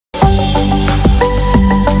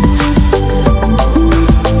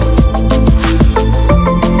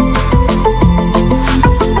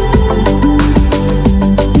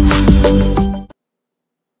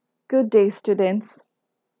day, students.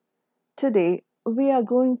 Today, we are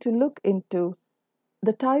going to look into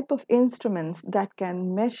the type of instruments that can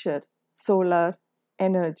measure solar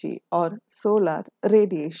energy or solar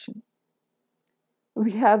radiation.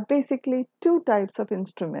 We have basically two types of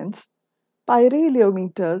instruments,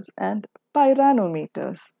 pyrheliometers and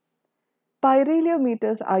pyranometers.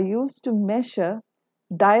 Pyrheliometers are used to measure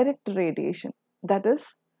direct radiation, that is,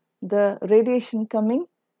 the radiation coming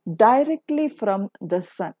directly from the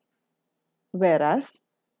sun, whereas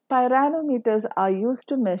pyranometers are used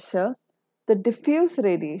to measure the diffuse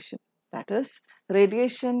radiation, that is,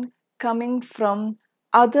 radiation coming from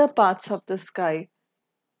other parts of the sky.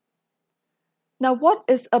 Now, what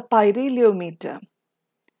is a pyrheliometer?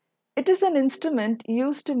 It is an instrument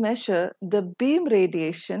used to measure the beam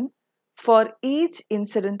radiation for each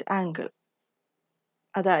incident angle.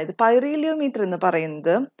 അതായത് പൈറീലിയോമീറ്റർ എന്ന്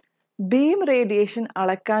പറയുന്നത് beam radiation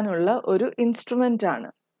അളക്കാനുള്ള ഒരു instrument ആണ്.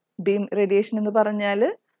 Beam radiation എന്ന് പറഞ്ഞാൽ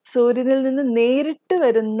സൂര്യനിൽ നിന്ന് നേരിട്ട്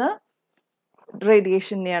വരുന്ന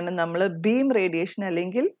റേഡിയേഷനെയാണ് നമ്മൾ ബീം റേഡിയേഷൻ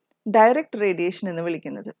അല്ലെങ്കിൽ ഡയറക്റ്റ് റേഡിയേഷൻ എന്ന്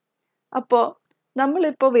വിളിക്കുന്നത്. അപ്പോൾ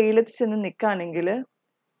നമ്മളിപ്പോൾ വെയിലത്ത് ചെന്ന് നിൽക്കുകയാണെങ്കിൽ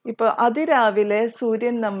ഇപ്പോൾ അതിരാവിലെ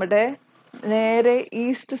സൂര്യൻ നമ്മുടെ നേരെ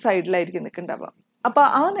ഈസ്റ്റ് സൈഡിലായിരിക്കും നിൽക്കുന്നുണ്ടാവുക. അപ്പോൾ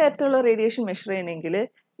ആ നേരത്തുള്ള റേഡിയേഷൻ മെഷർ ചെയ്യണമെങ്കിൽ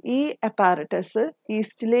ഈ അപ്പാരറ്റസ്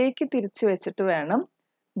ഈസ്റ്റിലേക്ക് തിരിച്ചു വെച്ചിട്ട് വേണം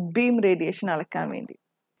ബീം റേഡിയേഷൻ അളക്കാൻ വേണ്ടി.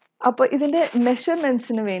 അപ്പോൾ ഇതിൻ്റെ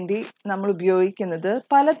മെഷർമെൻറ്റ്സിന് വേണ്ടി നമ്മൾ ഉപയോഗിക്കുന്നത്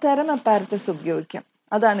പലതരം അപ്പാരറ്റസ് ഉപയോഗിക്കാം.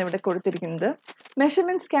 അതാണ് ഇവിടെ കൊടുത്തിരിക്കുന്നത്.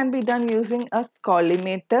 Measurements can be done using A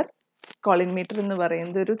collimator. Collimator എന്ന്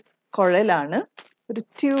പറയുന്നത് ഒരു കുഴലാണ്, ഒരു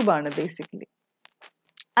ട്യൂബാണ് ബേസിക്കലി.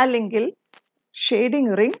 അല്ലെങ്കിൽ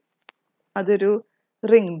ഷെയ്ഡിങ് റിംഗ്, അതൊരു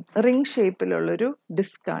റിംഗ് ഷേപ്പിലുള്ളൊരു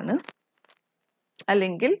ഡിസ്കാണ്.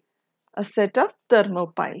 അല്ലെങ്കിൽ എ സെറ്റ് ഓഫ്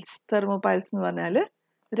തെർമോപൈൽസ്. തെർമോപൈൽസ് എന്ന് പറഞ്ഞാൽ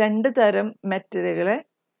രണ്ട് തരം മെറ്റലുകളെ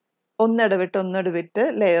ഒന്നിടവിട്ട്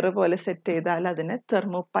ലെയർ പോലെ സെറ്റ് ചെയ്താൽ അതിനെ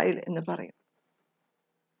തെർമോപൈൽ എന്ന് പറയും.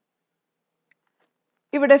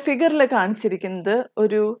 ഇവിടെ ഫിഗറിൽ കാണിച്ചിരിക്കുന്നത്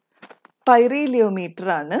ഒരു പൈറീലിയോമീറ്റർ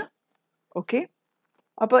ആണ്. ഓക്കെ,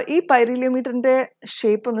 അപ്പോൾ ഈ പൈറീലിയോമീറ്ററിന്റെ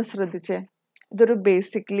ഷേപ്പ് ഒന്ന് ശ്രദ്ധിച്ചേ. ഇതൊരു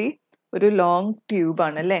ബേസിക്കലി ഒരു ലോങ്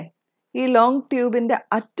ട്യൂബാണ് അല്ലേ. ഈ ലോങ് ട്യൂബിന്റെ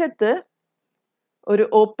അറ്റത്ത് ഒരു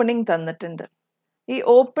ഓപ്പണിംഗ് തന്നിട്ടുണ്ട്. ഈ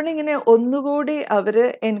ഓപ്പണിങ്ങിനെ ഒന്നുകൂടി അവർ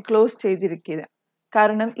എൻക്ലോസ് ചെയ്തിരിക്കുക.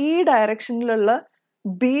 കാരണം ഈ ഡയറക്ഷനിലുള്ള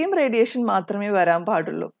ബീം റേഡിയേഷൻ മാത്രമേ വരാൻ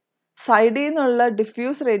പാടുള്ളൂ. സൈഡിൽ നിന്നുള്ള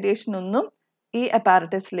ഡിഫ്യൂസ് റേഡിയേഷൻ ഒന്നും ഈ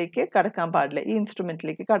അപ്പാരറ്റസിലേക്ക് കടക്കാൻ പാടില്ല, ഈ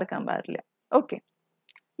ഇൻസ്ട്രുമെന്റിലേക്ക് കടക്കാൻ പാടില്ല. ഓക്കെ,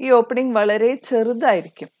 ഈ ഓപ്പണിംഗ് വളരെ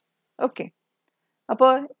ചെറുതായിരിക്കും. ഓക്കെ,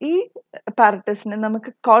 അപ്പോൾ ഈ അപ്പാരറ്റസിനെ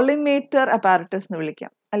നമുക്ക് കോളിമേറ്റർ അപ്പാരറ്റസ് എന്ന്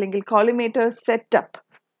വിളിക്കാം, അല്ലെങ്കിൽ collimator setup.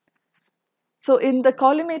 So in the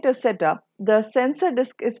collimator setup, the sensor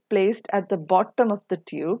disk is placed at the bottom of the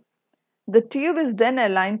tube. The tube is then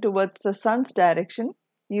aligned towards the sun's direction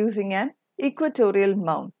using an equatorial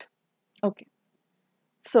mount. Okay.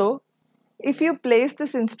 So if you place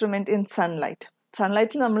this instrument in sunlight,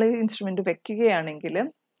 നമ്മൾ ഈ instrument വെക്കുകയാണെങ്കിൽ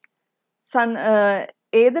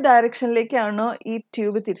ഏത് ഡയറക്ഷനിലേക്കാണോ ഈ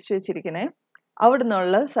tube തിരിച്ചു വെച്ചിരിക്കുന്നത് അവിടെ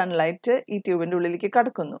നിന്നുള്ള sunlight ഈ ട്യൂബിന്റെ ഉള്ളിലേക്ക്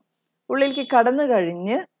കടക്കുന്നു. ഉള്ളിലേക്ക് കടന്നു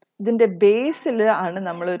കഴിഞ്ഞ് ഇതിന്റെ ബേസിൽ ആണ്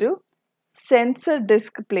നമ്മളൊരു സെൻസർ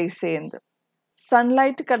ഡിസ്ക് പ്ലേസ് ചെയ്യുന്നത്.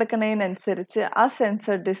 സൺലൈറ്റ് കിടക്കുന്നതിനനുസരിച്ച് ആ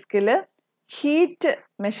സെൻസർ ഡിസ്കിൽ ഹീറ്റ്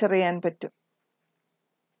മെഷർ ചെയ്യാൻ പറ്റും.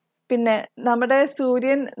 പിന്നെ നമ്മുടെ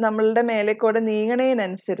സൂര്യൻ നമ്മളുടെ മേലെ കൂടെ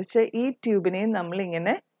നീങ്ങണതിനനുസരിച്ച് ഈ ട്യൂബിനെ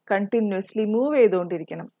നമ്മളിങ്ങനെ കണ്ടിന്യൂസ്ലി മൂവ്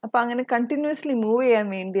ചെയ്തുകൊണ്ടിരിക്കണം. അപ്പം അങ്ങനെ കണ്ടിന്യൂസ്ലി മൂവ് ചെയ്യാൻ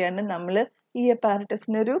വേണ്ടിയാണ് നമ്മൾ ഈ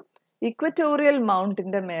അപ്പാരറ്റസിനൊരു ഇക്വറ്റോറിയൽ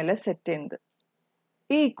മൗണ്ടിന്റെ മേലെ സെറ്റ് ചെയ്യുന്നത്.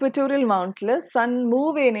 ഈ ഇക്വറ്റോറിയൽ മൗണ്ടിൽ സൺ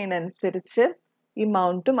മൂവ് ചെയ്യുന്നതിനനുസരിച്ച് ഈ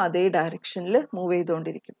മൗണ്ടും അതേ ഡയറക്ഷനിൽ മൂവ്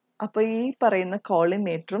ചെയ്തുകൊണ്ടിരിക്കും. അപ്പോൾ ഈ പറയുന്ന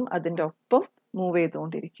കോളിമേറ്ററും അതിൻ്റെ ഒപ്പം മൂവ്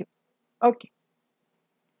ചെയ്തുകൊണ്ടിരിക്കും. Okay,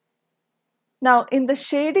 now in the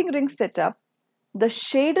shading ring setup, the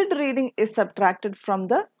shaded reading is subtracted from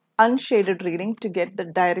the unshaded reading to get the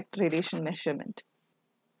direct radiation measurement.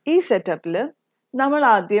 ഈ സെറ്റപ്പിൽ നമ്മൾ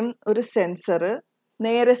ആദ്യം ഒരു സെൻസർ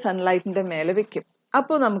നേരെ സൺലൈറ്റിന്റെ മേലെ വെക്കും.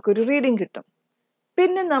 അപ്പോൾ നമുക്കൊരു റീഡിംഗ് കിട്ടും.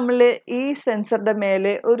 പിന്നെ നമ്മൾ ഈ സെൻസറിന്റെ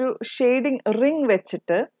മേലെ ഒരു ഷെയ്ഡിങ് റിംഗ്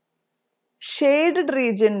വെച്ചിട്ട് ഷെയ്ഡഡ്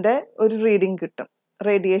റീജിയന്റെ ഒരു റീഡിംഗ് കിട്ടും,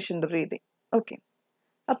 റേഡിയേഷൻ്റെ റീഡിംഗ്. ഓക്കെ,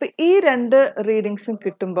 അപ്പൊ ഈ രണ്ട് റീഡിങ്സും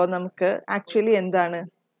കിട്ടുമ്പോൾ നമുക്ക് ആക്ച്വലി എന്താണ്,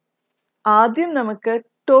 ആദ്യം നമുക്ക്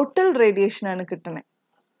ടോട്ടൽ റേഡിയേഷൻ ആണ് കിട്ടണേ.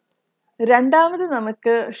 രണ്ടാമത്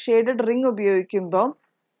നമുക്ക് ഷെയ്ഡഡ് റിംഗ് ഉപയോഗിക്കുമ്പോൾ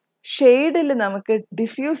ഷെയ്ഡിൽ നമുക്ക്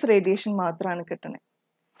ഡിഫ്യൂസ് റേഡിയേഷൻ മാത്രമാണ് കിട്ടണേ.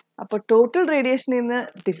 അപ്പോൾ ടോട്ടൽ റേഡിയേഷനിൽ നിന്ന്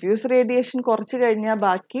ഡിഫ്യൂസ് റേഡിയേഷൻ കുറച്ച് കഴിഞ്ഞാൽ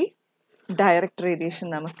ബാക്കി ഡയറക്റ്റ് റേഡിയേഷൻ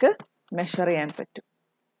നമുക്ക് മെഷർ ചെയ്യാൻ പറ്റും.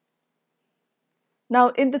 Now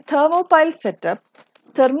in the thermopile setup,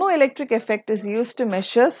 thermoelectric effect is used to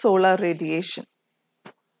measure solar radiation.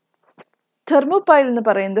 Thermopile എന്ന്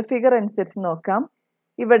പറയുന്നത് ഫിഗർ അനുസരിച്ച് നോക്കാം.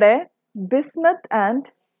 ഇവിടെ ബിസ്മത്ത് ആൻഡ്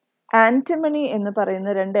ആന്റിമണി എന്ന് പറയുന്ന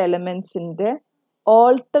രണ്ട് എലമെന്റ്സിന്റെ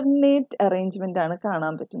ഓൾട്ടർനേറ്റ് അറേഞ്ച്മെന്റ് ആണ്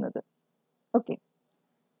കാണാൻ പറ്റുന്നത്. ഓക്കെ,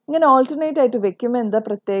 ഇങ്ങനെ ഓൾട്ടർനേറ്റ് ആയിട്ട് വെക്കുമ്പോൾ എന്താ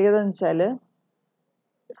പ്രത്യേകത എന്ന് വെച്ചാൽ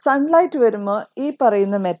സൺലൈറ്റ് വരുമ്പോൾ ഈ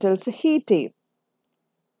പറയുന്ന മെറ്റൽസ് ഹീറ്റ് ചെയ്യും.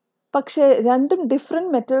 പക്ഷെ രണ്ടും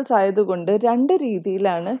ഡിഫറെൻറ്റ് മെറ്റൽസ് ആയതുകൊണ്ട് രണ്ട്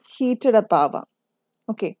രീതിയിലാണ് ഹീറ്റഡ് അപ്പ് ആവാം.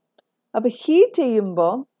 ഓക്കെ, അപ്പോൾ ഹീറ്റ്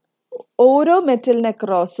ചെയ്യുമ്പോൾ ഓരോ മെറ്റലിന്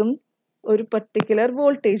അക്രോസും ഒരു പെർട്ടിക്കുലർ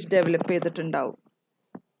വോൾട്ടേജ് ഡെവലപ്പ് ചെയ്തിട്ടുണ്ടാവും.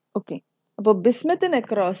 ഓക്കെ, അപ്പോൾ ബിസ്മത്തിന്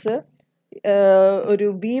അക്രോസ് ഒരു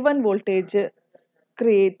V1 വോൾട്ടേജ്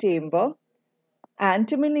ക്രിയേറ്റ് ചെയ്യുമ്പോൾ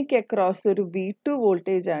ആന്റിമണിക്ക് അക്രോസ് ഒരു V2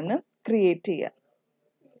 വോൾട്ടേജ് ആണ് ക്രിയേറ്റ് ചെയ്യുക.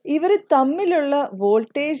 ഇവർ തമ്മിലുള്ള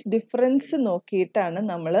വോൾട്ടേജ് ഡിഫറൻസ് നോക്കിയിട്ടാണ്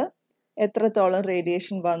നമ്മൾ എത്രത്തോളം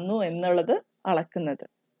റേഡിയേഷൻ വന്നു എന്നുള്ളത് അളക്കുന്നത്.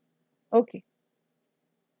 Okay,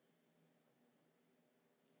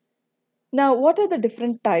 now what are the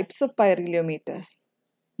different types of pyrheliometers?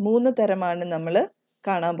 മൂന്ന് തരമാണ് നമ്മൾ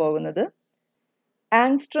കാണാൻ പോകുന്നത്.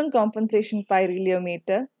 Angstrom Compensation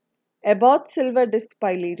Pyramillometer, Abbott Silver Disc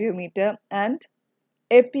Pyramillometer and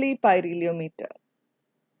Pyrheliometer.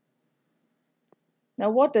 Now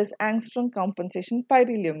what is Angstrom Compensation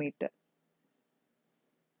Pyramillometer?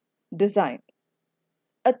 Design.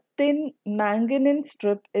 A thin manganese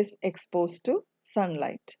strip is exposed to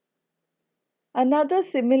sunlight. Another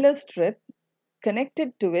similar strip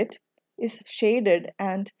connected to it is shaded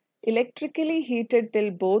and electrically heated till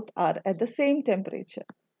both are at the same temperature.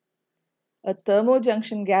 A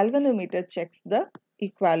thermojunction galvanometer checks the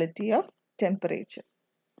equality of temperature.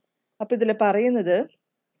 അപ്പോൾ ഇതിൽ പറയുന്നത്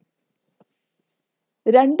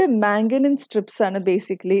രണ്ട് മാംഗനീൻ strips ആണ്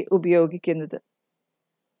basically ഉപയോഗിക്കുന്നത്.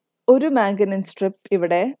 ഒരു മാംഗനീൻ strip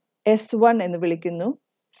ഇവിടെ S1 എന്ന് വിളിക്കുന്നു,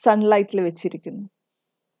 സൺലൈറ്റിൽ വെച്ചിരിക്കുന്നു.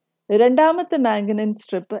 രണ്ടാമത്തെ മാംഗനീൻ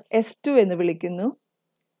സ്ട്രിപ്പ് S2 എന്ന് വിളിക്കുന്നു,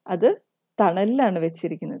 അത് തണലിലാണ്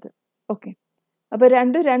വെച്ചിരിക്കുന്നത്. ഓക്കെ, അപ്പോൾ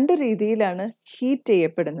രണ്ട് രീതിയിലാണ് ഹീറ്റ്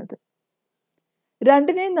ചെയ്യപ്പെടുന്നത്.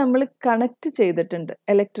 രണ്ടിനെയും നമ്മൾ കണക്ട് ചെയ്തിട്ടുണ്ട്,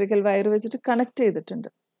 ഇലക്ട്രിക്കൽ വയർ വെച്ചിട്ട് കണക്ട് ചെയ്തിട്ടുണ്ട്.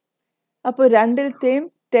 അപ്പോൾ രണ്ടിലത്തെയും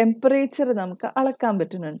ടെമ്പറേച്ചർ നമുക്ക് അളക്കാൻ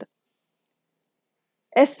പറ്റുന്നുണ്ട്.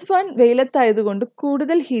 S1 വെയിലത്തായതുകൊണ്ട്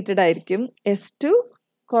കൂടുതൽ ഹീറ്റഡ് ആയിരിക്കും, S2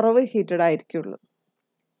 കുറവ് ഹീറ്റഡ് ആയിരിക്കുള്ളൂ.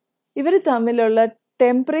 ഇവർ തമ്മിലുള്ള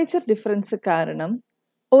ടെമ്പറേച്ചർ ഡിഫറൻസ് കാരണം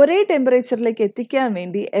ഒരേ ടെമ്പറേച്ചറിലേക്ക് എത്തിക്കാൻ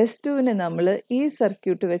വേണ്ടി S2വിനെ നമ്മൾ ഈ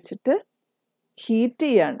സർക്യൂട്ട് വെച്ചിട്ട് ഹീറ്റ്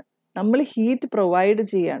ചെയ്യാണ്, നമ്മൾ ഹീറ്റ് പ്രൊവൈഡ്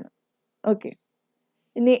ചെയ്യാണ്. ഓക്കെ,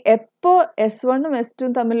 ഇനി എപ്പോൾ S1ഉം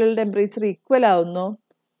S2ഉം തമ്മിലുള്ള ടെമ്പറേച്ചർ ഈക്വൽ ആവുന്നോ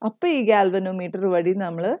അപ്പോൾ ഈ ഗാൽവനോമീറ്റർ വഴി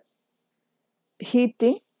നമ്മൾ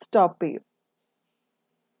ഹീറ്റിംഗ് സ്റ്റോപ്പ് ചെയ്യും.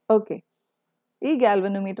 ഓക്കെ, ഈ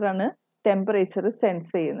ഗാൽവനോമീറ്റർ ആണ് ടെമ്പറേച്ചർ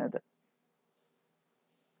സെൻസ് ചെയ്യുന്നത്.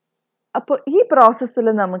 അപ്പോൾ ഈ പ്രോസസ്സിൽ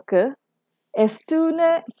നമുക്ക് S2വിനെ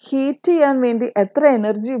ഹീറ്റ് ചെയ്യാൻ വേണ്ടി എത്ര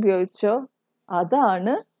എനർജി ഉപയോഗിച്ചോ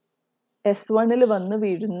അതാണ് S1ൽ വന്ന്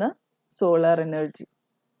വീഴുന്ന സോളാർ എനർജി.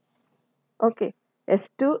 ഓക്കെ,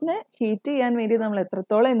 S2വിനെ ഹീറ്റ് ചെയ്യാൻ വേണ്ടി നമ്മൾ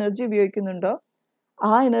എത്രത്തോളം എനർജി ഉപയോഗിക്കുന്നുണ്ടോ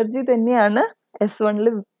ആ എനർജി തന്നെയാണ് S1ൽ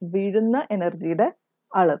വീഴുന്ന എനർജിയുടെ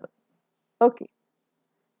അളവ്. ഓക്കെ,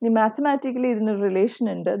 ഇനി മാത്തമാറ്റിക്കലി ഇതിന് റിലേഷൻ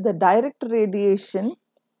ഉണ്ട്. The direct radiation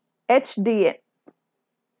HDN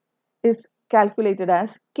is calculated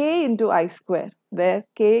as K into I square, where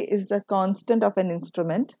K is the constant of an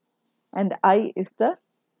instrument and I is the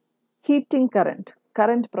heating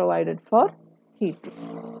current provided for heating.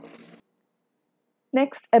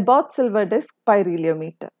 Next, Abbott silver disc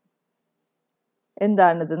Pyramillometer.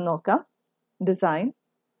 എന്താണിത് നോക്കാം. Design.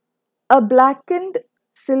 A blackened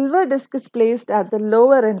silver disc is placed at the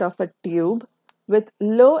lower end of a tube with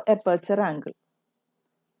low aperture angle.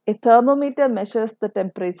 A thermometer measures the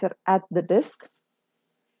temperature at the disc.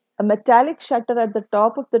 A metallic shutter at the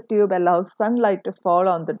top of the tube allows sunlight to fall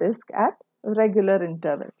on the disc at regular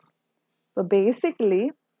intervals. So basically,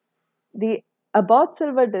 the Abbott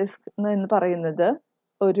silver disc എന്ന് പറയുന്നത്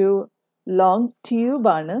ഒരു long tube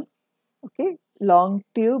ആണ്. Okay, long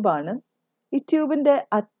tube ആണ്. ഈ ട്യൂബിൻ്റെ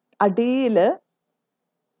അടിയിൽ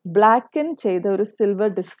black and ചെയ്ത ഒരു silver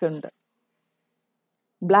disk ഉണ്ട്.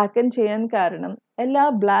 ബ്ലാക്കൻ ചെയ്യാൻ കാരണം എല്ലാ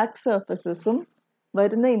ബ്ലാക്ക് സർഫസസും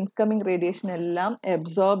വരുന്ന ഇൻകമിങ് റേഡിയേഷൻ എല്ലാം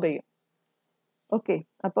അബ്സോർബ് ചെയ്യും. ഓക്കെ,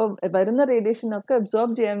 അപ്പോൾ വരുന്ന റേഡിയേഷനൊക്കെ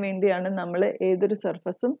അബ്സോർബ് ചെയ്യാൻ വേണ്ടിയാണ് നമ്മൾ ഏതൊരു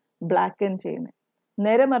സർഫസും ബ്ലാക്കൻ ചെയ്യുന്നത്.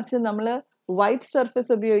 നേരെ മറിച്ച് നമ്മൾ വൈറ്റ്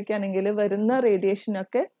സർഫസ് ഉപയോഗിക്കുകയാണെങ്കിൽ വരുന്ന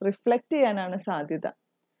റേഡിയേഷനൊക്കെ റിഫ്ലക്റ്റ് ചെയ്യാനാണ് സാധ്യത.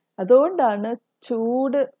 അതുകൊണ്ടാണ്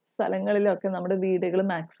ചൂട് സ്ഥലങ്ങളിലൊക്കെ നമ്മുടെ വീടുകൾ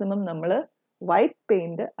മാക്സിമം നമ്മൾ വൈറ്റ്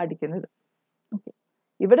പെയിന്റ് അടിക്കുന്നത്.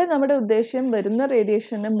 ഇവിടെ നമ്മുടെ ഉദ്ദേശ്യം വരുന്ന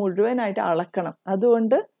റേഡിയേഷനെ മുഴുവനായിട്ട് അളക്കണം.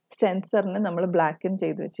 അതുകൊണ്ട് സെൻസറിനെ നമ്മൾ ബ്ലാക്കൻ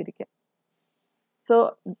ചെയ്ത് വെച്ചിരിക്കുക. സോ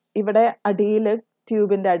ഇവിടെ അടിയിൽ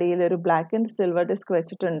ട്യൂബിൻ്റെ അടിയിൽ ഒരു ബ്ലാക്ക് ആൻഡ് സിൽവർ ഡിസ്ക്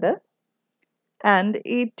വെച്ചിട്ടുണ്ട്. ആൻഡ്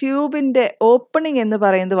ഈ ട്യൂബിൻ്റെ ഓപ്പണിംഗ് എന്ന്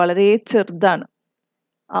പറയുന്നത് വളരെ ചെറുതാണ്.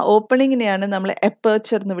 ആ ഓപ്പണിങ്ങിനെയാണ് നമ്മൾ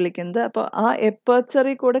എപ്പേർച്ചർ എന്ന് വിളിക്കുന്നത്. അപ്പോൾ ആ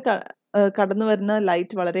എപ്പേർച്ചറിൽ കൂടെ കടന്നു വരുന്ന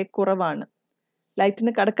ലൈറ്റ് വളരെ കുറവാണ്.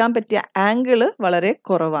 ലൈറ്റിന് കടക്കാൻ പറ്റിയ ആംഗിള് വളരെ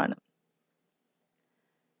കുറവാണ്.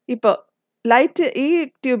 ഇപ്പോൾ ലൈറ്റ് ഈ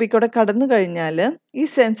ട്യൂബിൽ കൂടെ കടന്നു കഴിഞ്ഞാൽ ഈ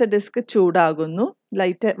സെൻസർ ഡിസ്ക് ചൂടാകുന്നു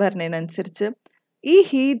ലൈറ്റ് വരുന്നതിനനുസരിച്ച്. ഈ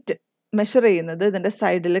ഹീറ്റ് മെഷർ ചെയ്യുന്നത് ഇതിൻ്റെ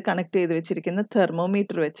സൈഡിൽ കണക്ട് ചെയ്ത് വെച്ചിരിക്കുന്ന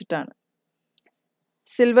തെർമോമീറ്റർ വെച്ചിട്ടാണ്.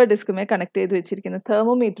 സിൽവർ ഡിസ്കുമേ കണക്ട് ചെയ്ത് വെച്ചിരിക്കുന്ന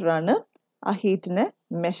തെർമോമീറ്ററാണ് ആ ഹീറ്റിനെ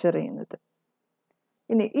മെഷർ ചെയ്യുന്നത്.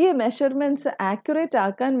 ഇനി ഈ മെഷർമെൻറ്റ്സ് ആക്യുറേറ്റ്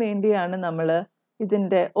ആക്കാൻ വേണ്ടിയാണ് നമ്മൾ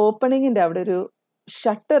ഇതിൻ്റെ ഓപ്പണിങ്ങിൻ്റെ അവിടെ ഒരു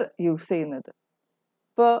ഷട്ടർ യൂസ് ചെയ്യുന്നത്.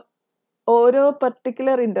 ഇപ്പോൾ ഓരോ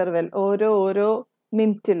പർട്ടിക്കുലർ ഇൻ്റർവെൽ ഓരോ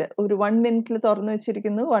മിനിറ്റിൽ ഒരു 1 മിനിറ്റിൽ തുറന്നു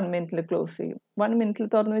വെച്ചിരിക്കുന്നു, 1 മിനിറ്റിൽ ക്ലോസ് ചെയ്യും, 1 മിനിറ്റിൽ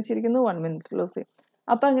തുറന്നു വെച്ചിരിക്കുന്നു, 1 മിനിറ്റ് ക്ലോസ് ചെയ്യും.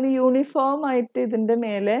 അപ്പം അങ്ങനെ യൂണിഫോം ആയിട്ട് ഇതിൻ്റെ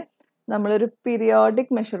മേലെ നമ്മളൊരു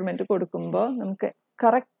പീരിയോഡിക് മെഷർമെൻറ്റ് കൊടുക്കുമ്പോൾ നമുക്ക്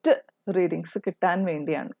കറക്റ്റ് റീഡിങ്സ് കിട്ടാൻ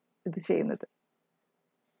വേണ്ടിയാണ് ഇത് ചെയ്യുന്നത്.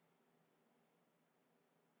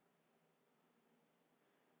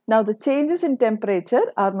 Now the changes in temperature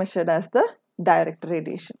are measured as the direct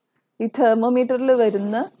radiation. ഈ തെർമോമീറ്ററിൽ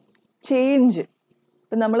വരുന്ന ചേഞ്ച്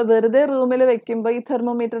ഇപ്പം നമ്മൾ വെറുതെ റൂമിൽ വെക്കുമ്പോൾ ഈ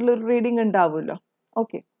തെർമോമീറ്ററിൽ ഒരു റീഡിംഗ് ഉണ്ടാവുമല്ലോ.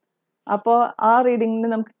 ഓക്കെ, അപ്പോൾ ആ റീഡിങ്ങിന്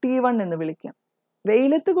നമുക്ക് T1 എന്ന് വിളിക്കാം.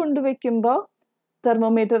 വെയിലത്ത് കൊണ്ടുവയ്ക്കുമ്പോൾ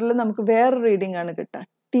തെർമോമീറ്ററിൽ നമുക്ക് വേറെ റീഡിംഗ് ആണ് കിട്ടുക,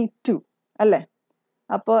 T2 അല്ലേ.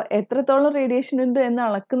 അപ്പോൾ എത്രത്തോളം റേഡിയേഷൻ ഉണ്ട് എന്ന്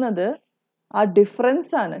അളക്കുന്നത് ആ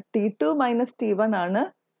ഡിഫറൻസ് ആണ്. T2 - T1 ആണ്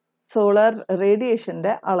സോളാർ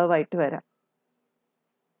റേഡിയേഷൻ്റെ അളവായിട്ട് വരാം.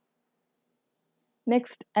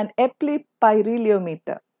 Next, an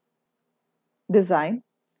Pyrheliometer design.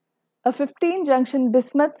 A 15-junction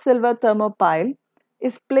bismuth silver thermopile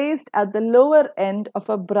is placed at the lower end of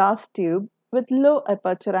a brass tube with low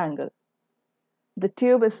aperture angle. The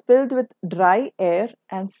tube is filled with dry air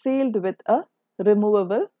and sealed with a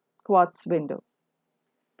removable quartz window.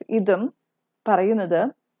 ഇതും പറയുന്നത്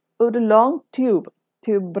ഒരു long tube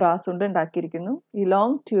brass കൊണ്ട് ഉണ്ടാക്കിയിരിക്കുന്നു. ഈ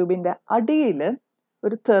long ട്യൂബിൻ്റെ അടിയിൽ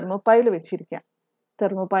ഒരു thermopile വെച്ചിരിക്കാം.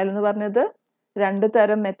 Thermopile എന്ന് പറഞ്ഞത് 2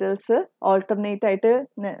 തരം മെറ്റൽസ് ഓൾട്ടർനേറ്റ് ആയിട്ട്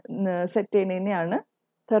സെറ്റ് ചെയ്യുന്നതിനെയാണ്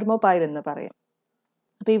തെർമോപൈൽ എന്ന് പറയും.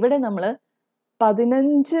 അപ്പോൾ ഇവിടെ നമ്മൾ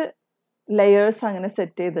 15 ലെയേഴ്സ് അങ്ങനെ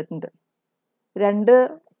സെറ്റ് ചെയ്തിട്ടുണ്ട്. 2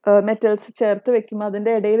 മെറ്റൽസ് ചേർത്ത് വെക്കുമ്പോൾ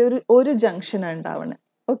അതിൻ്റെ ഇടയിൽ ഒരു ജംഗ്ഷനാണ് ഉണ്ടാവുന്നത്.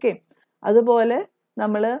 ഓക്കെ, അതുപോലെ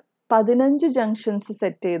നമ്മൾ 15 ജംഗ്ഷൻസ്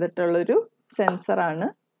സെറ്റ് ചെയ്തിട്ടുള്ളൊരു സെൻസറാണ്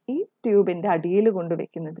ഈ ട്യൂബിൻ്റെ അടിയിൽ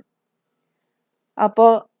കൊണ്ടുവയ്ക്കുന്നത്. അപ്പോൾ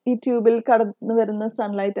ഈ ട്യൂബിൽ കടന്നു വരുന്ന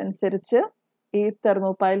സൺലൈറ്റ് അനുസരിച്ച് ഈ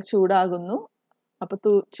തെർമോപൈൽ ചൂടാകുന്നു.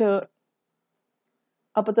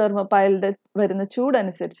 അപ്പോൾ തെർമോപൈലിൻ്റെ വരുന്ന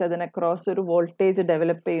ചൂടനുസരിച്ച് അതിനെ ക്രോസ് ഒരു വോൾട്ടേജ്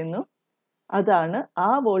ഡെവലപ്പ് ചെയ്യുന്നു. അതാണ് ആ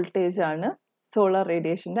വോൾട്ടേജ് ആണ് സോളാർ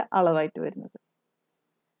റേഡിയേഷൻ്റെ അളവായിട്ട് വരുന്നത്.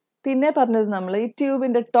 പിന്നെ പറഞ്ഞത് നമ്മൾ ഈ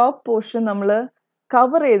ട്യൂബിൻ്റെ ടോപ്പ് പോർഷൻ നമ്മൾ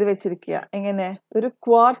കവർ ചെയ്ത് വെച്ചിരിക്കുക. എങ്ങനെ? ഒരു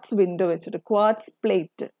ക്വാർട്സ് വിൻഡോ വെച്ചിട്ട്, ക്വാർട്സ്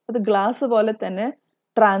പ്ലേറ്റ്. അത് ഗ്ലാസ് പോലെ തന്നെ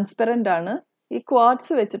ട്രാൻസ്പെറൻ്റ് ആണ്. ഈ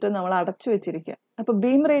ക്വാർട്സ് വെച്ചിട്ട് നമ്മൾ അടച്ചു വെച്ചിരിക്കുക. അപ്പോൾ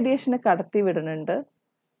ബീം റേഡിയേഷനെ കടത്തി വിടുന്നുണ്ട്.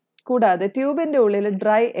 കൂടാതെ ട്യൂബിൻ്റെ ഉള്ളിൽ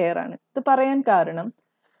ഡ്രൈ എയർ ആണ്. ഇത് പറയാൻ കാരണം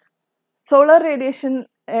സോളാർ റേഡിയേഷൻ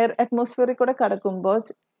എയർ അറ്റ്മോസ്ഫിയറിൽ കൂടെ കടക്കുമ്പോൾ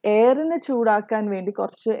എയറിനെ ചൂടാക്കാൻ വേണ്ടി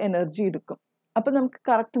കുറച്ച് എനർജി എടുക്കും. അപ്പം നമുക്ക്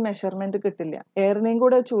കറക്റ്റ് മെഷർമെൻറ്റ് കിട്ടില്ല. എയറിനെയും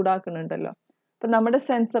കൂടെ ചൂടാക്കുന്നുണ്ടല്ലോ. അപ്പം നമ്മുടെ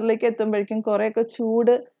സെൻസറിലേക്ക് എത്തുമ്പോഴേക്കും കുറേയൊക്കെ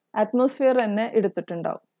ചൂട് അറ്റ്മോസ്ഫിയർ തന്നെ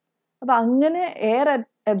എടുത്തിട്ടുണ്ടാവും. അപ്പം അങ്ങനെ എയർ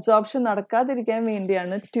അബ്സോർപ്ഷൻ നടക്കാതിരിക്കാൻ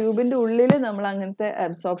വേണ്ടിയാണ് ട്യൂബിൻ്റെ ഉള്ളിൽ നമ്മൾ അങ്ങനത്തെ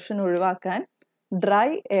അബ്സോർപ്ഷൻ ഒഴിവാക്കാൻ ഡ്രൈ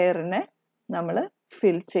എയറിനെ നമ്മൾ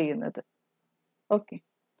ഫിൽ ചെയ്യുന്നത്. ഓക്കെ,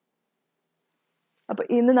 അപ്പോൾ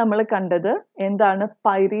ഇന്ന് നമ്മൾ കണ്ടത് എന്താണ്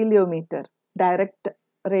പൈറീലിയോമീറ്റർ. ഡയറക്റ്റ്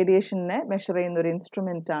റേഡിയേഷനെ മെഷർ ചെയ്യുന്ന ഒരു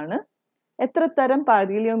ഇൻസ്ട്രുമെൻ്റ് ആണ്. എത്ര തരം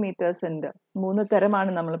പൈറീലിയോമീറ്റേഴ്സ് ഉണ്ട്? 3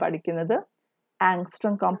 തരമാണ് നമ്മൾ പഠിക്കുന്നത്.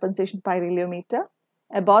 Angstrom Compensation Pyramillometer,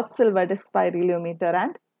 Abbott Silver Disc Pyramillometer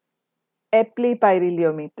and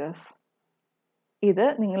Pyrheliometers. ഇത്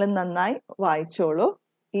നിങ്ങൾ നന്നായി വായിച്ചോളൂ.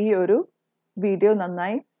 ഈ ഒരു വീഡിയോ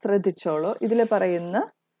നന്നായി ശ്രദ്ധിച്ചോളൂ. ഇതിൽ പറയുന്ന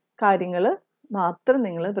കാര്യങ്ങൾ മാത്രം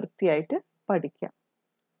നിങ്ങൾ വൃത്തിയായിട്ട് പഠിക്കാം.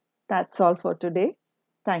 That's all for today.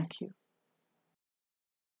 Thank you.